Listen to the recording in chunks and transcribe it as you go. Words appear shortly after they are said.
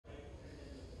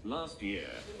Last year,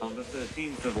 on the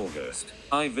 13th of August,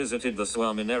 I visited the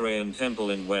Swaminathan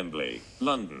temple in Wembley,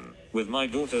 London, with my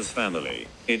daughter's family.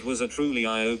 It was a truly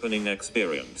eye-opening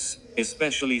experience,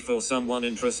 especially for someone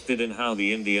interested in how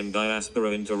the Indian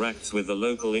diaspora interacts with the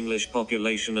local English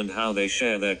population and how they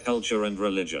share their culture and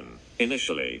religion.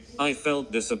 Initially, I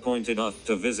felt disappointed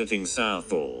after visiting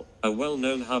Southall, a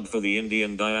well-known hub for the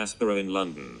Indian diaspora in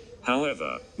London.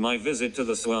 However, my visit to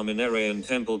the Swaminathan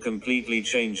temple completely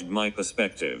changed my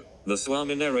perspective. The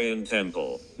Swaminathan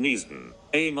temple, Neasden,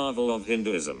 a marvel of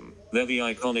Hinduism. They're the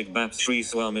iconic Shri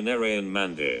Swaminathan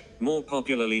Mandir, more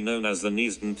popularly known as the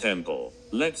Neasden temple.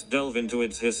 Let's delve into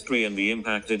its history and the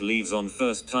impact it leaves on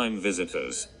first-time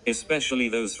visitors, especially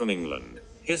those from England.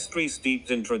 History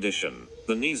steeped in tradition.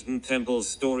 The Neasden temple's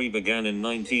story began in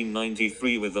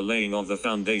 1993 with the laying of the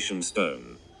foundation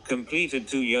stone. Completed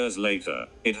 2 years later,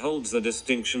 it holds the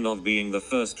distinction of being the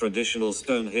first traditional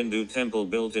stone Hindu temple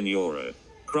built in Europe.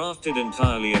 Crafted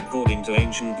entirely according to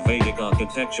ancient Vedic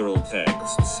architectural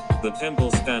texts, the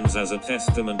temple stands as a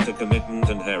testament to commitment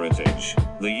and heritage.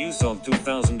 The use of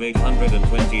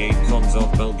 2,828 tons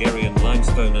of Bulgarian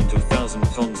limestone and 2,000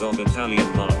 tons of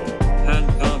Italian marble,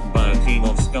 hand-carved by a team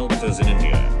of sculptors in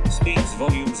India, speaks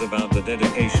volumes about the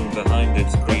dedication behind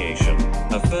its creation.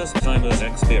 A first-timer's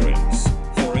experience.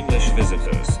 For English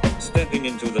visitors, stepping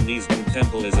into the Neasden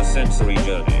temple is a sensory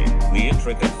journey. The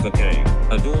intricate facade,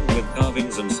 adorned with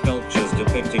carvings and sculptures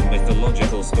depicting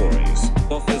mythological stories,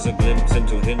 offers a glimpse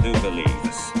into Hindu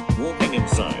beliefs. Walking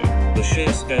inside, the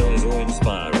sheer scale is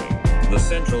awe-inspiring. The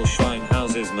central shrine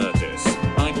houses Murtis,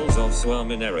 idols of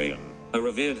Swaminathan, a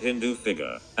revered Hindu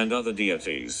figure, and other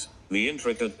deities. The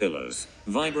intricate pillars,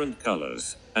 vibrant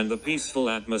colors, and the peaceful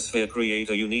atmosphere create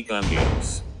a unique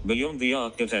ambience. Beyond the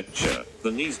architecture, the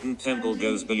Neasden temple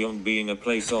goes beyond being a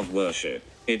place of worship.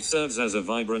 It serves as a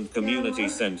vibrant community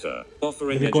center,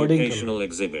 offering educational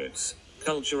exhibits,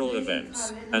 cultural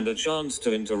events, and a chance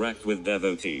to interact with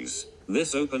devotees.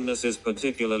 This openness is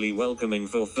particularly welcoming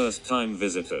for first-time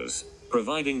visitors,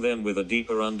 providing them with a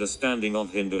deeper understanding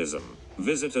of Hinduism.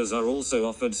 Visitors are also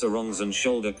offered sarongs and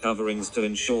shoulder coverings to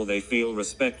ensure they feel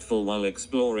respectful while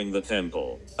exploring the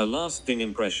temple. A lasting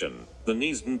impression. The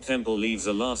Neasden temple leaves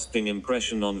a lasting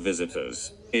impression on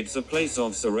visitors. It's a place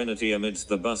of serenity amidst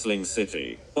the bustling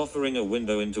city, offering a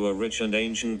window into a rich and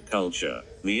ancient culture.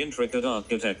 The intricate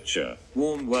architecture,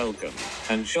 warm welcome,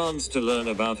 and chance to learn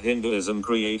about Hinduism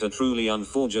create a truly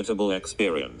unforgettable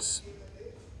experience.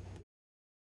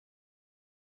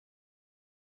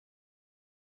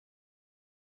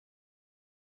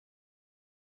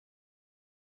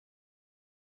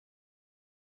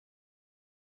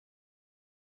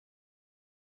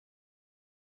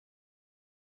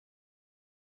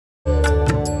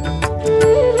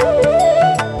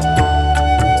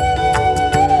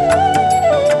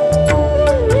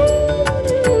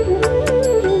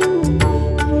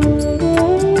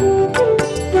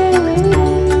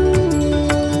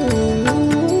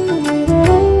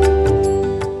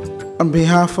 On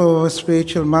behalf of our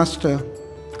spiritual master,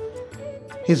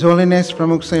 His Holiness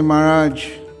Pramukh Sai Maharaj,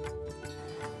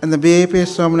 and the BAP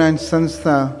Swaminathan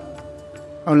Sanstha,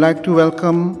 I would like to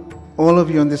welcome all of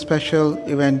you on this special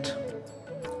event.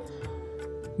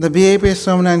 The BAP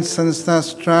Swaminathan Sanstha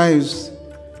strives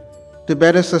to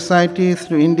better society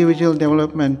through individual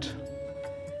development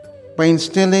by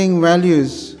instilling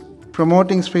values,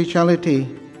 promoting spirituality,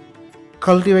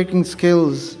 cultivating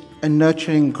skills, and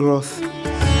nurturing growth.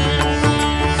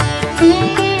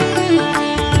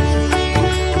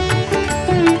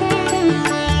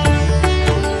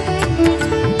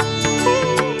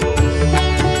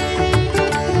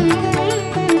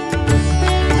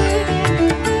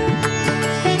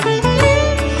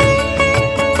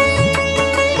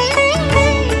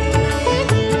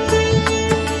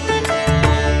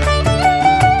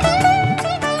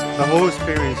 The whole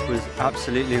experience was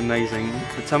absolutely amazing.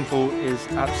 The temple is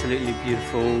absolutely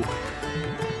beautiful.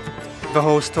 The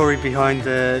whole story behind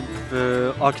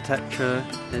the architecture,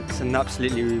 it's an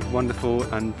absolutely wonderful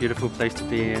and beautiful place to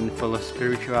be in, full of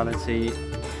spirituality.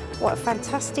 What a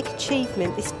fantastic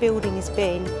achievement this building has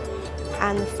been,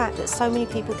 and the fact that so many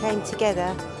people came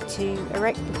together to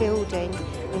erect the building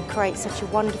and create such a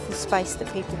wonderful space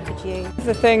that people could use.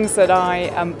 The things that I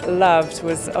loved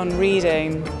was on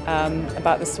reading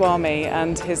about the Swami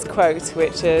and his quote,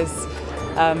 which is,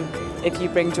 if you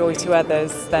bring joy to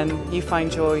others, then you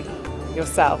find joy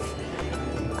yourself.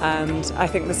 And I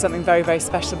think there's something very, very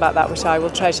special about that, which I will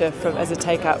treasure as a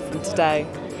take-out from today.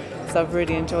 So I've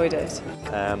really enjoyed it.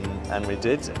 And we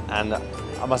did, and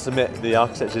I must admit the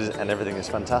architecture and everything is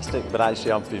fantastic, but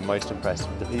actually I've been most impressed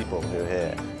with the people who are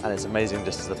here. And it's amazing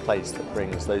just as a place that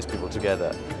brings those people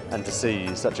together, and to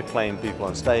see such acclaimed people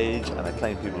on stage and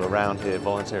acclaimed people around here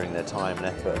volunteering their time and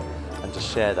effort, and to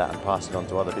share that and pass it on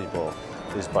to other people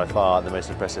is by far the most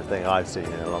impressive thing I've seen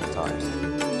in a long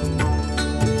time.